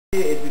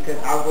Is because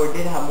Al Gore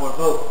did have more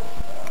votes,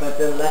 but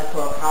the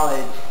Electoral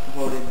College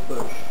voted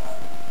Bush.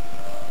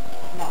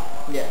 No.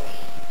 Yes.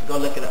 Go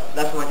look it up.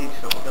 That's my teacher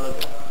told me. Go look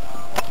it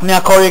up. Now,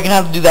 Corey, you're going to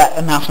have to do that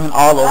announcement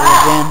all over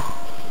again.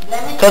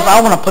 Because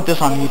I want to put this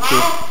on YouTube.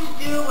 It has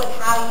to do with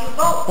how you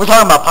vote. We're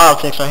talking about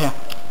politics right here.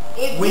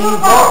 When you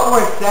vote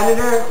for a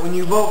senator, when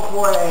you vote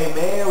for a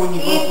mayor, when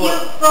you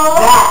vote for...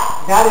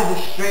 That is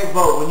a straight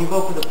vote. When you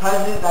vote for the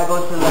president, that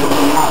goes to the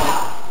Electoral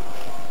College.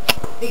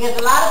 Because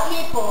a lot of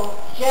people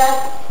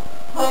just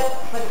put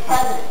for the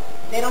president.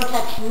 They don't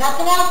touch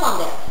nothing else on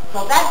there.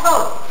 So that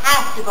vote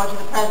has to go to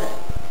the president.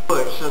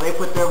 Bush. So they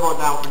put their vote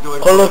down for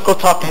George. Political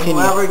talk and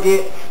continues. whoever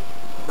gets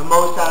the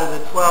most out of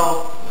the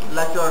 12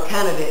 electoral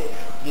candidates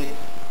gets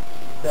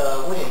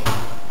the win.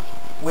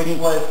 Which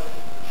was,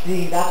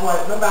 see, that's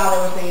why, remember how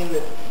they were saying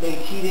that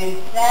they cheated?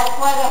 That's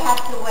why they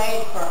have to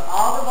wait for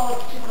all the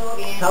votes to go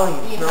in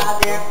and see how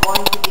they're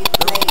going to be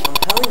played. I'm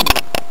telling you.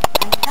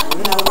 I'm telling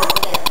you, I work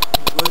there.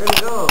 We're going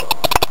to go.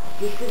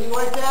 Just because you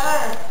work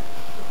there.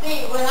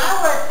 See, when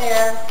I worked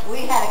there,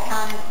 we had to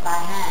count it by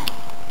hand.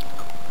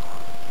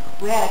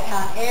 We had to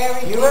count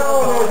every You remember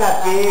when there was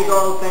that big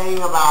old thing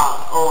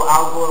about, oh,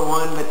 Al Gore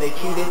won, but they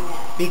cheated?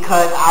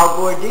 Because Al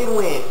Gore did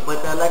win,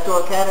 but the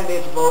electoral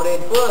candidates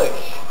voted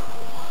Bush.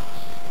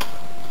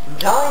 I'm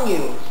telling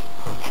you.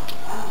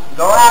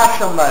 Go ask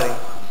somebody.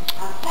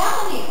 I'm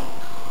telling you.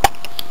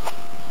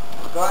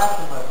 Go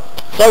ask somebody.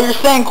 So you're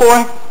saying,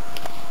 Corey,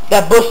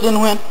 that Bush didn't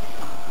win?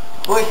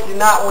 Bush did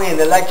not win.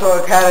 The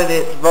electoral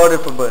candidates voted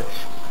for Bush.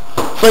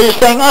 So you're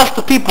saying us,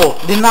 the people,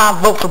 did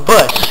not vote for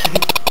Bush?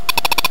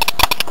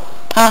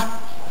 Huh?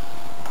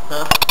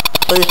 Huh?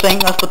 So you're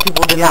saying us, the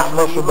people, did not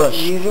vote for Bush?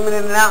 You zooming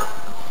in and out?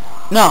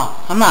 No,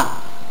 I'm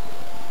not.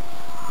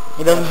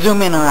 It doesn't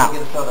zoom in and out.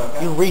 Get a soda,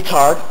 okay? You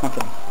retard.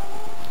 Okay.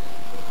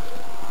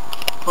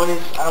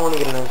 I don't want to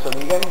get another soda.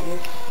 You got any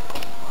juice?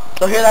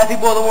 So hear that,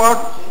 people of the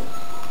world?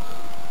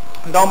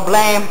 Don't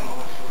blame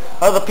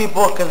other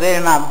people because they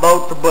did not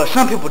vote for Bush.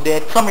 Some people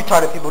did. Some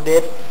retarded people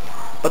did.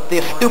 But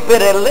the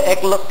stupid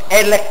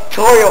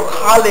electoral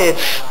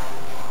college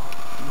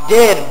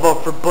did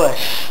vote for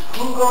Bush.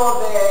 Google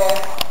there.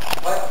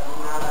 What?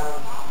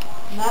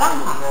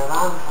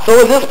 Naranja. So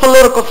is this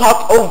political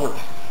talk over?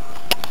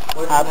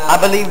 I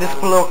believe this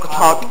political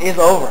talk is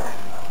over.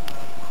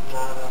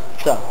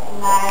 So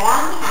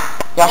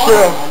Naranja.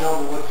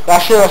 y'all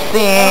should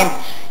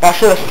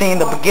have seen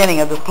the beginning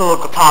of this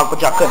political talk, but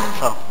y'all couldn't.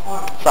 So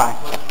sorry.